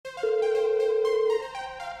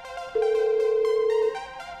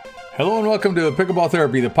Hello and welcome to Pickleball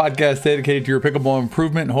Therapy, the podcast dedicated to your pickleball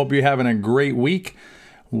improvement. Hope you're having a great week.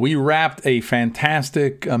 We wrapped a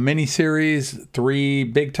fantastic mini-series, 3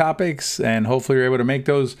 big topics, and hopefully you're able to make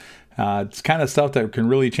those. It's kind of stuff that can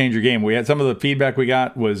really change your game. We had some of the feedback we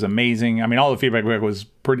got was amazing. I mean, all the feedback we got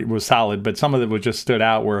was solid, but some of it was just stood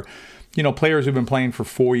out where, you know, players who've been playing for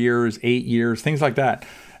 4 years, 8 years, things like that.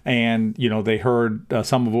 And, you know, they heard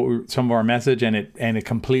some of our message and it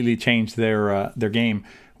completely changed their game.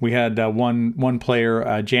 We had one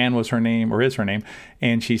player, Jan was her name, or is her name,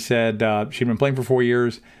 and she said she'd been playing for 4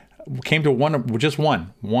 years, came to one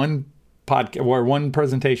podcast or one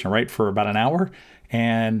presentation, right, for about an hour,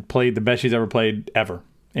 and played the best she's ever played ever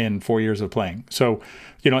in 4 years of playing. So,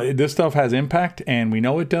 you know, this stuff has impact, and we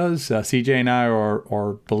know it does. CJ and I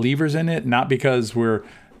are believers in it, not because you're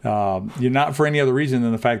not for any other reason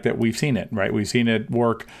than the fact that we've seen it, right? We've seen it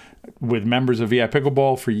work with members of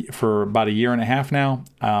WeArePickleball for about a year and a half now.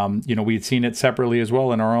 You know, we had seen it separately as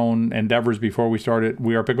well in our own endeavors before we started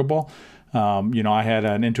WeArePickleball. You know, I had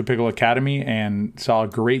an Into Pickle Academy and saw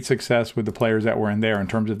great success with the players that were in there in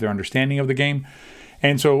terms of their understanding of the game.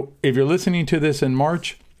 And so if you're listening to this in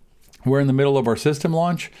March, we're in the middle of our system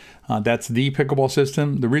launch. That's the Pickleball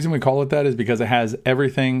system. The reason we call it that is because it has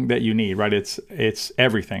everything that you need, right? It's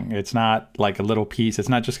everything. It's not like a little piece. It's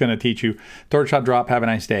not just going to teach you third shot drop, have a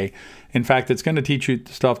nice day. In fact, it's going to teach you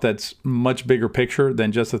stuff that's much bigger picture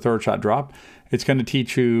than just the third shot drop. It's going to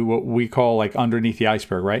teach you what we call like underneath the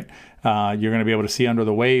iceberg, right? You're going to be able to see under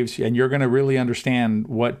the waves, and you're going to really understand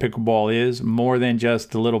what pickleball is more than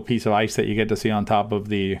just the little piece of ice that you get to see on top of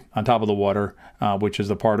the water, which is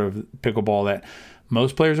the part of pickleball that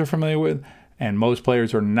most players are familiar with, and most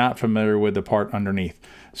players are not familiar with the part underneath.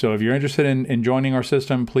 So if you're interested in joining our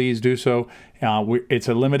system, please do so. It's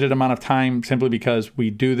a limited amount of time simply because we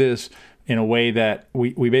do this in a way that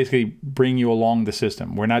we basically bring you along the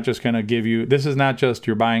system. We're not just going to give you, this is not just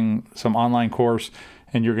you're buying some online course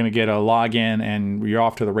and you're going to get a login and you're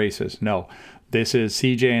off to the races. No, this is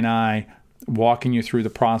CJ and I walking you through the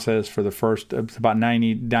process for the first about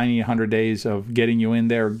 90, 100 days of getting you in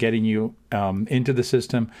there, getting you into the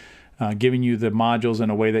system, giving you the modules in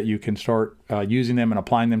a way that you can start using them and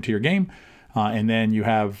applying them to your game. And then you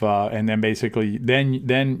have, and then basically,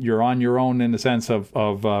 then you're on your own in the sense of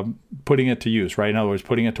putting it to use, right? In other words,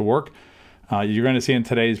 putting it to work. You're going to see in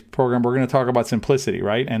today's program, we're going to talk about simplicity,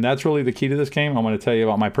 right? And that's really the key to this game. I'm going to tell you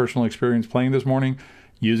about my personal experience playing this morning,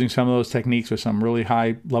 using some of those techniques with some really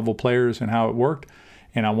high level players and how it worked.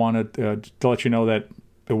 And I wanted to let you know that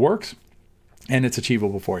it works and it's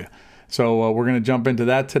achievable for you. So we're going to jump into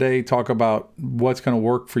that today, talk about what's going to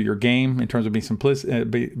work for your game in terms of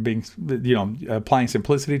applying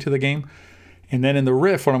simplicity to the game. And then in the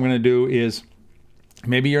riff, what I'm going to do is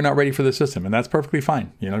maybe you're not ready for the system, and that's perfectly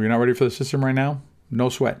fine. You know, if you're not ready for the system right now, no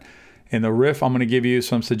sweat. In the riff, I'm going to give you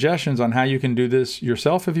some suggestions on how you can do this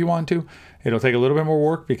yourself if you want to. It'll take a little bit more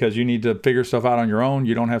work because you need to figure stuff out on your own.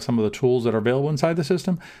 You don't have some of the tools that are available inside the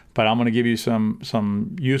system, but I'm going to give you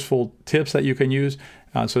some useful tips that you can use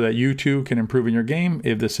so that you too can improve in your game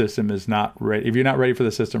if the system is not ready. If you're not ready for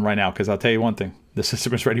the system right now, because I'll tell you one thing, the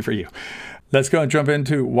system is ready for you. Let's go and jump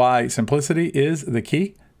into why simplicity is the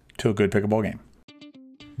key to a good pickleball game.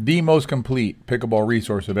 The most complete pickleball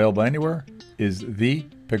resource available anywhere is the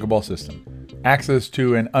Pickleball system. Access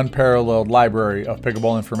to an unparalleled library of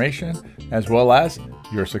pickleball information, as well as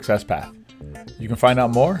your success path. You can find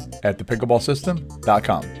out more at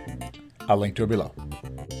thepickleballsystem.com. I'll link to it below.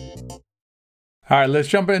 All right, let's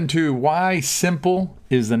jump into why simple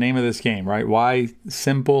is the name of this game, right? Why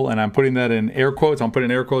simple, and I'm putting that in air quotes. I'm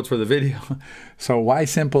putting air quotes for the video. So why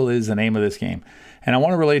simple is the name of this game. And I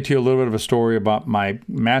want to relate to you a little bit of a story about my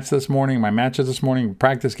matches this morning,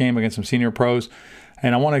 practice game against some senior pros.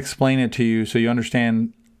 And I want to explain it to you so you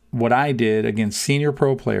understand what I did against senior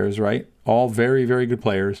pro players, right? All very, very good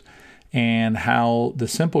players, and how the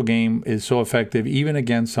simple game is so effective even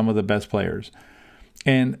against some of the best players.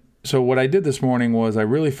 And so what I did this morning was I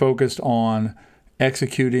really focused on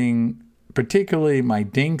executing particularly my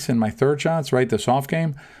dinks and my third shots, right? The soft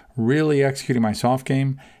game, really executing my soft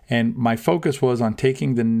game. And my focus was on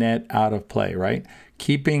taking the net out of play, right?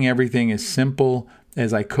 Keeping everything as simple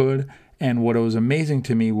as I could. And what was amazing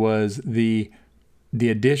to me was the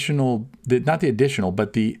benefit or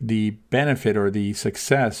the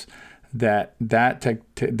success that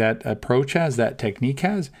approach has, that technique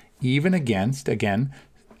has, even against, again,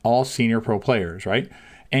 all senior pro players, right?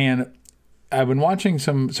 And I've been watching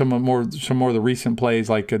some more of the recent plays.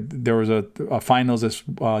 Like there was a finals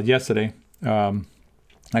yesterday.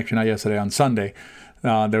 Actually, not yesterday. On Sunday,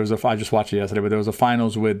 I just watched it yesterday. But there was a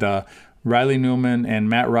finals with Riley Newman and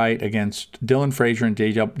Matt Wright against Dylan Frazier and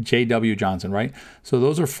J.W. Johnson, right? So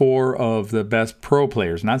those are 4 of the best pro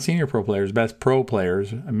players, not senior pro players, best pro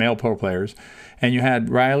players, male pro players. And you had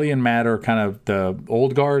Riley and Matt are kind of the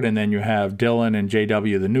old guard, and then you have Dylan and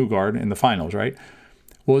J.W. the new guard in the finals, right?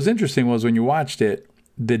 What was interesting was when you watched it,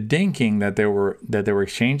 the dinking that they were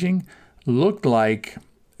exchanging looked like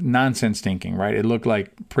nonsense dinking, right? It looked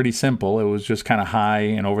like pretty simple. It was just kind of high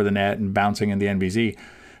and over the net and bouncing in the NBZ.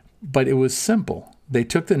 But it was simple. They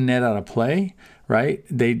took the net out of play, right?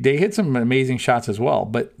 They hit some amazing shots as well.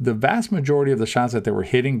 But the vast majority of the shots that they were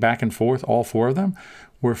hitting back and forth, all 4 of them,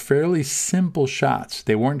 were fairly simple shots.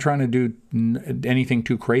 They weren't trying to do anything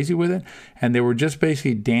too crazy with it. And they were just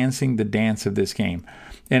basically dancing the dance of this game.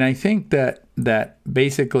 And I think that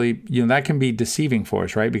basically, that can be deceiving for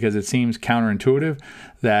us, right? Because it seems counterintuitive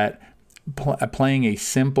that playing a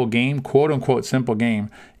simple game, quote unquote simple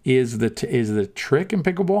game, is the trick in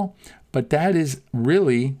pickleball. But that is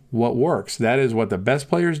really what works. That is what the best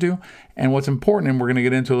players do. And what's important, and we're going to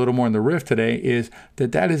get into a little more in the riff today, is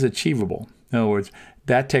that is achievable. In other words,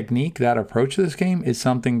 that technique, that approach to this game is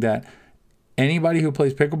something that anybody who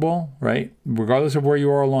plays pickleball, right, regardless of where you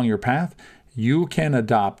are along your path, you can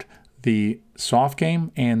adopt the soft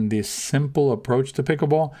game and this simple approach to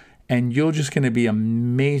pickleball, and you're just going to be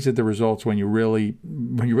amazed at the results when you really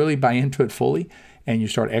buy into it fully and you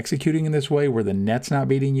start executing in this way where the net's not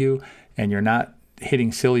beating you and you're not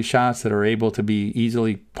hitting silly shots that are able to be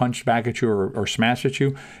easily punched back at you or smashed at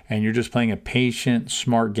you, and you're just playing a patient,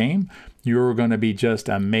 smart game. You're going to be just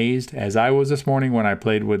amazed, as I was this morning when I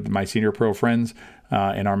played with my senior pro friends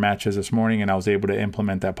in our matches this morning, and I was able to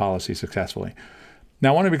implement that policy successfully. Now,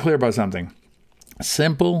 I want to be clear about something.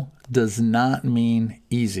 Simple does not mean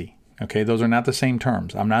easy. Okay, those are not the same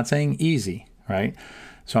terms. I'm not saying easy, right?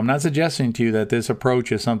 So I'm not suggesting to you that this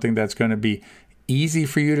approach is something that's going to be easy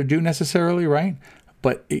for you to do necessarily, right?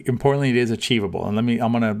 But importantly, it is achievable. And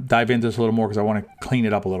I'm going to dive into this a little more because I want to clean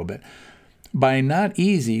it up a little bit. By not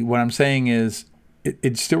easy, what I'm saying is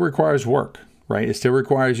it still requires work, right? It still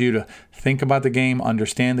requires you to think about the game,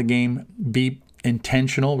 understand the game, be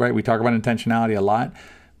intentional, right? We talk about intentionality a lot.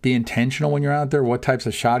 Be intentional when you're out there. What types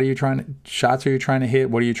of shots are you trying to hit?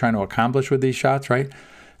 What are you trying to accomplish with these shots, right?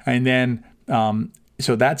 And then,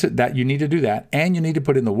 so that's it. That you need to do that, and you need to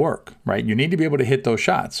put in the work, right? You need to be able to hit those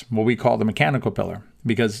shots, what we call the mechanical pillar,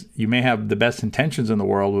 because you may have the best intentions in the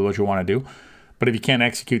world with what you want to do, but if you can't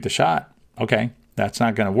execute the shot, okay, that's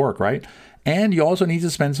not going to work, right? And you also need to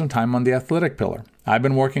spend some time on the athletic pillar. I've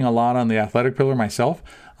been working a lot on the athletic pillar myself.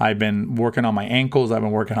 I've been working on my ankles. I've been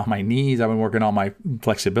working on my knees. I've been working on my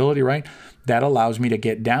flexibility, right? That allows me to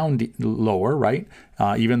get down lower, right?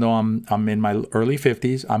 Even though I'm in my early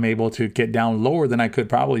 50s, I'm able to get down lower than I could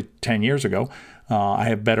probably 10 years ago. I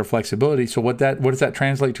have better flexibility. So what does that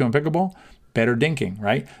translate to in pickleball? Better dinking,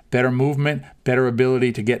 right? Better movement, better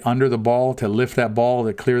ability to get under the ball, to lift that ball,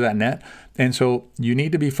 to clear that net. And so you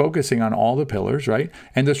need to be focusing on all the pillars, right?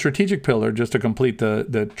 And the strategic pillar, just to complete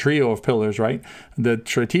the trio of pillars, right? The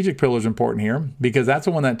strategic pillar is important here because that's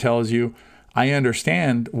the one that tells you, I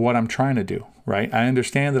understand what I'm trying to do, right? I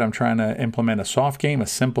understand that I'm trying to implement a soft game, a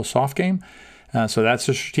simple soft game. So that's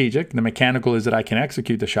the strategic. The mechanical is that I can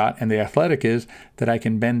execute the shot, and the athletic is that I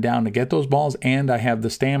can bend down to get those balls, and I have the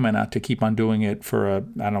stamina to keep on doing it for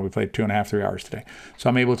we played 2.5, 3 hours today. So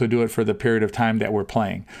I'm able to do it for the period of time that we're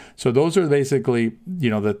playing. So those are basically,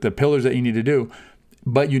 the pillars that you need to do,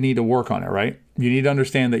 but you need to work on it, right? You need to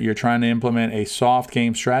understand that you're trying to implement a soft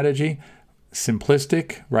game strategy,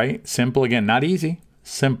 simplistic, right? Simple, again, not easy,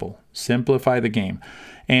 simple. Simplify the game.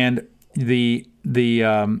 And the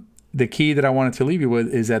key that I wanted to leave you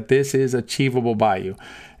with is that this is achievable by you.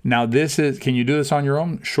 Now, can you do this on your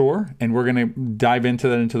own? Sure. And we're going to dive into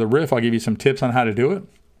the riff. I'll give you some tips on how to do it.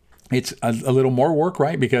 It's a little more work,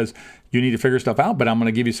 right? Because you need to figure stuff out, but I'm going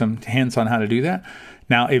to give you some hints on how to do that.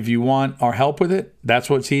 Now, if you want our help with it, that's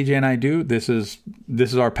what CJ and I do. This is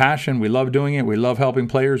our passion. We love doing it. We love helping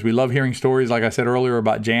players. We love hearing stories, like I said earlier,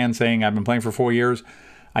 about Jan saying, I've been playing for 4 years.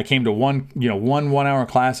 I came to one 1 hour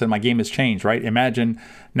class and my game has changed, right? Imagine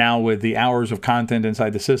now with the hours of content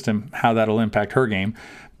inside the system, how that'll impact her game.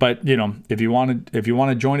 But, if you want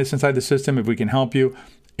to join us inside the system, if we can help you,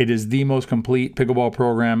 it is the most complete pickleball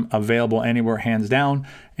program available anywhere, hands down.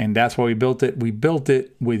 And that's why we built it. We built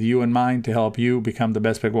it with you in mind to help you become the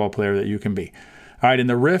best pickleball player that you can be. All right, in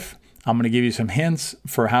the riff, I'm going to give you some hints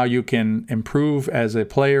for how you can improve as a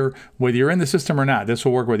player, whether you're in the system or not. This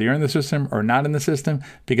will work whether you're in the system or not in the system,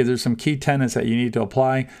 because there's some key tenets that you need to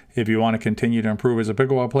apply if you want to continue to improve as a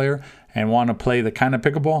pickleball player and want to play the kind of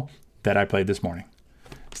pickleball that I played this morning.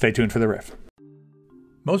 Stay tuned for the riff.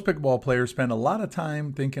 Most pickleball players spend a lot of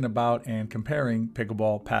time thinking about and comparing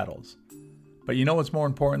pickleball paddles. But you know what's more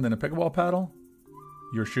important than a pickleball paddle?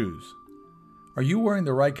 Your shoes. Are you wearing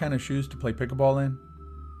the right kind of shoes to play pickleball in?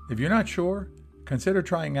 If you're not sure, consider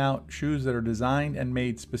trying out shoes that are designed and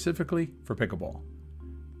made specifically for pickleball.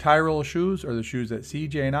 Tie roll shoes are the shoes that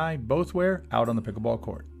CJ and I both wear out on the pickleball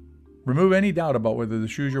court. Remove any doubt about whether the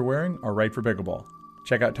shoes you're wearing are right for pickleball.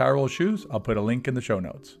 Check out Tie Roll shoes. I'll put a link in the show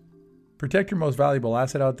notes. Protect your most valuable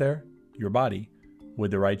asset out there, your body,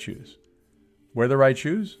 with the right shoes. Wear the right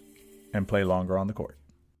shoes and play longer on the court.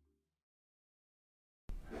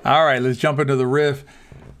 All right, let's jump into the riff.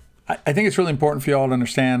 I think it's really important for you all to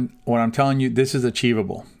understand what I'm telling you. This is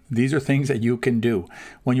achievable. These are things that you can do.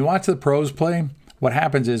 When you watch the pros play, what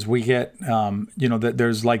happens is we get,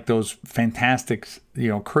 there's like those fantastic,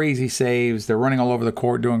 crazy saves. They're running all over the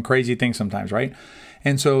court doing crazy things sometimes, right?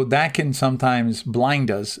 And so that can sometimes blind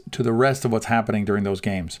us to the rest of what's happening during those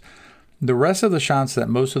games. The rest of the shots that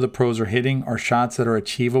most of the pros are hitting are shots that are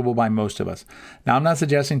achievable by most of us. Now, I'm not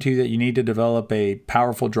suggesting to you that you need to develop a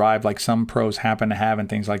powerful drive like some pros happen to have and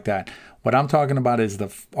things like that. What I'm talking about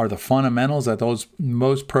are the fundamentals that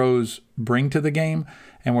most pros bring to the game,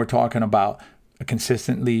 and we're talking about a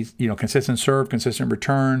consistent serve, consistent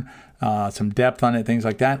return, some depth on it, things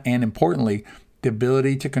like that, and importantly, the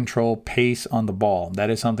ability to control pace on the ball. That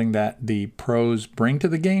is something that the pros bring to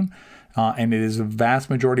the game, and it is a vast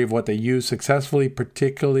majority of what they use successfully,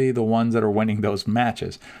 particularly the ones that are winning those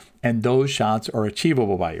matches. And those shots are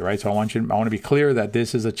achievable by you, right? So I want to be clear that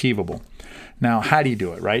this is achievable. Now, how do you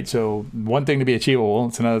do it, right? So one thing to be achievable,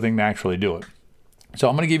 it's another thing to actually do it. So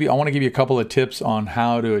I want to give you a couple of tips on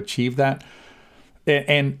how to achieve that.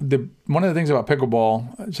 And one of the things about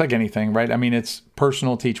pickleball, it's like anything, right? I mean, it's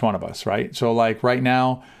personal to each one of us, right? So like right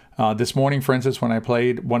now, this morning, for instance, when I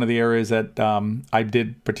played, one of the areas that I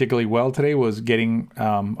did particularly well today was getting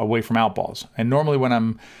away from out balls. And normally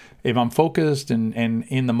if I'm focused and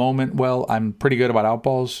in the moment, well, I'm pretty good about out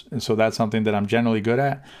balls. And so that's something that I'm generally good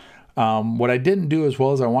at. What I didn't do as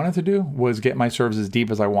well as I wanted to do was get my serves as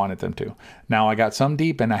deep as I wanted them to. Now, I got some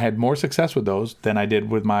deep, and I had more success with those than I did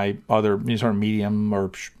with my other sort of medium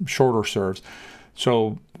or shorter serves.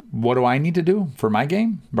 So what do I need to do for my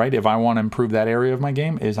game, right? If I want to improve that area of my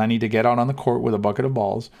game, is I need to get out on the court with a bucket of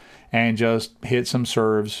balls and just hit some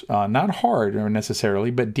serves, not hard or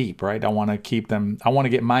necessarily, but deep, right? I want to keep them. I want to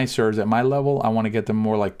get my serves at my level. I want to get them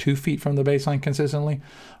more like 2 feet from the baseline consistently,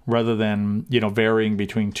 rather than varying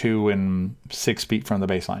between 2 and 6 feet from the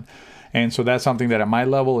baseline. And so that's something that at my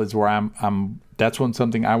level is where that's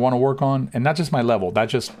something I want to work on, and not just my level.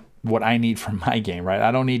 That's just what I need for my game, right?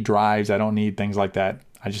 I don't need drives. I don't need things like that.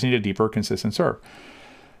 I just need a deeper, consistent serve.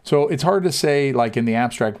 So it's hard to say, like in the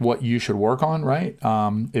abstract, what you should work on, right?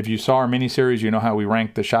 If you saw our mini series, you know how we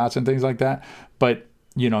rank the shots and things like that. But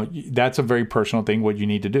that's a very personal thing, what you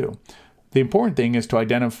need to do. The important thing is to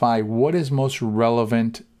identify what is most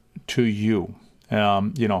relevant to you.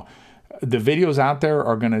 The videos out there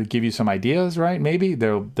are going to give you some ideas, right? Maybe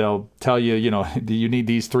they'll tell you, you need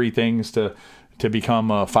these 3 things to become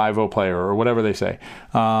a 5-0 player or whatever they say.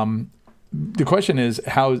 The question is,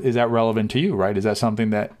 how is that relevant to you, right? Is that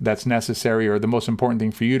something that's necessary or the most important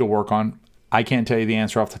thing for you to work on? I can't tell you the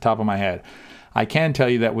answer off the top of my head. I can tell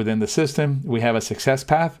you that within the system, we have a success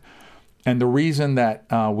path. And the reason that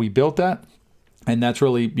we built that, and that's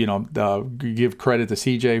really, give credit to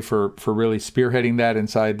CJ for really spearheading that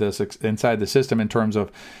inside the system in terms of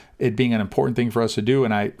it being an important thing for us to do.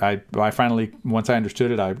 And I finally, once I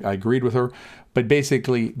understood it, I agreed with her. But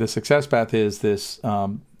basically, the success path is this,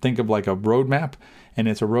 think of like a roadmap, and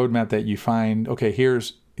it's a roadmap that you find, okay,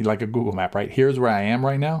 here's like a Google map, right? Here's where I am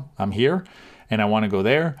right now. I'm here, and I want to go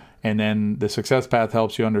there. And then the success path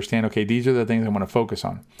helps you understand, okay, these are the things I want to focus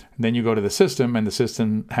on. And then you go to the system, and the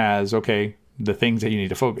system has, okay, the things that you need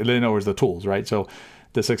to focus. In other words, the tools, right? So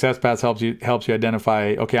the success path helps you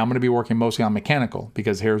identify, okay, I'm going to be working mostly on mechanical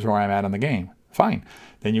because here's where I'm at in the game. Fine.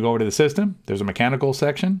 Then you go over to the system. There's a mechanical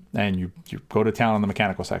section, and you go to town on the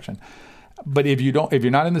mechanical section. But if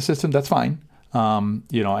you're not in the system, that's fine. And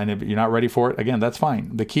if you're not ready for it, again, that's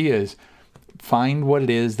fine. The key is find what it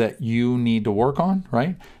is that you need to work on,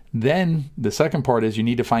 right? Then the second part is you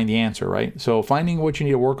need to find the answer, right? So finding what you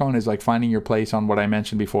need to work on is like finding your place on what I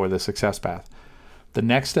mentioned before, the success path. The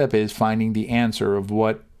next step is finding the answer of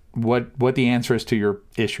what the answer is to your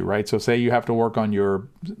issue, right? So say you have to work on your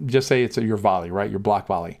volley, right? Your block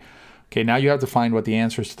volley. Okay, now you have to find what the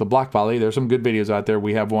answer is to the block volley. There's some good videos out there.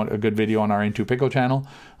 We have a good video on our Into Pickle channel,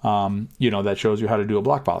 that shows you how to do a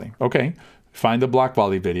block volley. Okay, find the block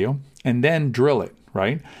volley video and then drill it,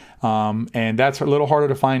 right? And that's a little harder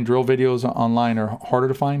to find. Drill videos online are harder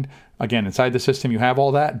to find. Again, inside the system, you have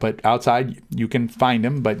all that, but outside you can find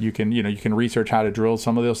them, but you can research how to drill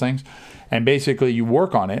some of those things. And basically you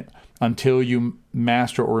work on it until you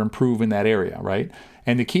master or improve in that area, right?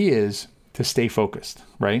 And the key is to stay focused,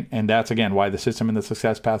 right? And that's, again, why the system in the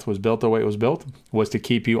success path was built the way it was built, was to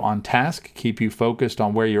keep you on task, keep you focused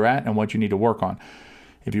on where you're at and what you need to work on.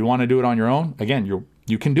 If you want to do it on your own, again,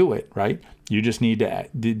 you can do it, right? You just need to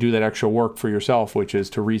do that extra work for yourself, which is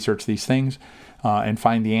to research these things and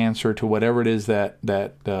find the answer to whatever it is that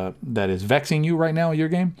is vexing you right now in your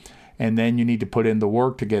game. And then you need to put in the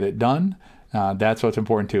work to get it done. That's what's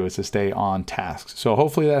important too, is to stay on task. So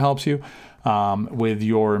hopefully that helps you with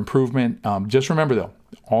your improvement. Just remember though,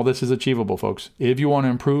 all this is achievable, folks. If you want to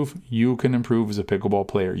improve, you can improve as a pickleball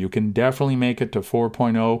player. You can definitely make it to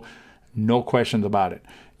 4.0, no questions about it.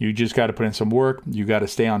 You just got to put in some work. You got to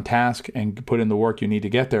stay on task and put in the work you need to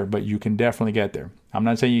get there, but you can definitely get there. I'm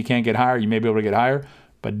not saying you can't get higher. You may be able to get higher,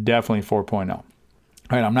 but definitely 4.0. All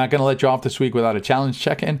right, I'm not going to let you off this week without a challenge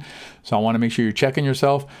check-in. So I want to make sure you're checking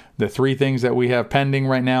yourself. The 3 things that we have pending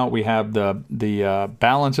right now, we have the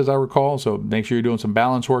balance, as I recall. So make sure you're doing some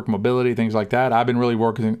balance work, mobility, things like that. I've been really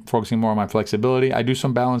focusing more on my flexibility. I do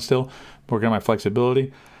some balance still, working on my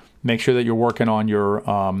flexibility. Make sure that you're working on your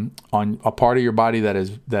on a part of your body that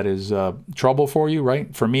is trouble for you,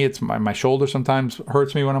 right? For me, it's my shoulder sometimes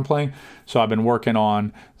hurts me when I'm playing. So I've been working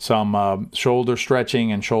on some shoulder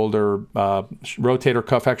stretching and shoulder rotator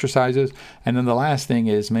cuff exercises. And then the last thing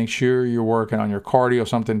is make sure you're working on your cardio,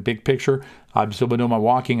 something big picture. I've still been doing my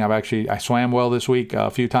walking. I swam well this week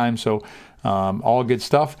a few times. So all good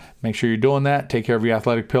stuff. Make sure you're doing that. Take care of your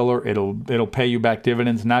athletic pillar. It'll pay you back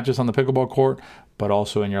dividends, not just on the pickleball court, but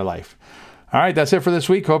also in your life. All right, that's it for this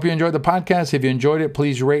week. Hope you enjoyed the podcast. If you enjoyed it,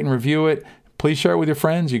 please rate and review it. Please share it with your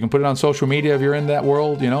friends. You can put it on social media if you're in that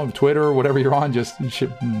world, Twitter or whatever you're on. Just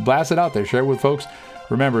blast it out there. Share it with folks.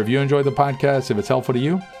 Remember, if you enjoyed the podcast, if it's helpful to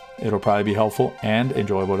you, it'll probably be helpful and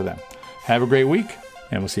enjoyable to them. Have a great week,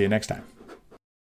 and we'll see you next time.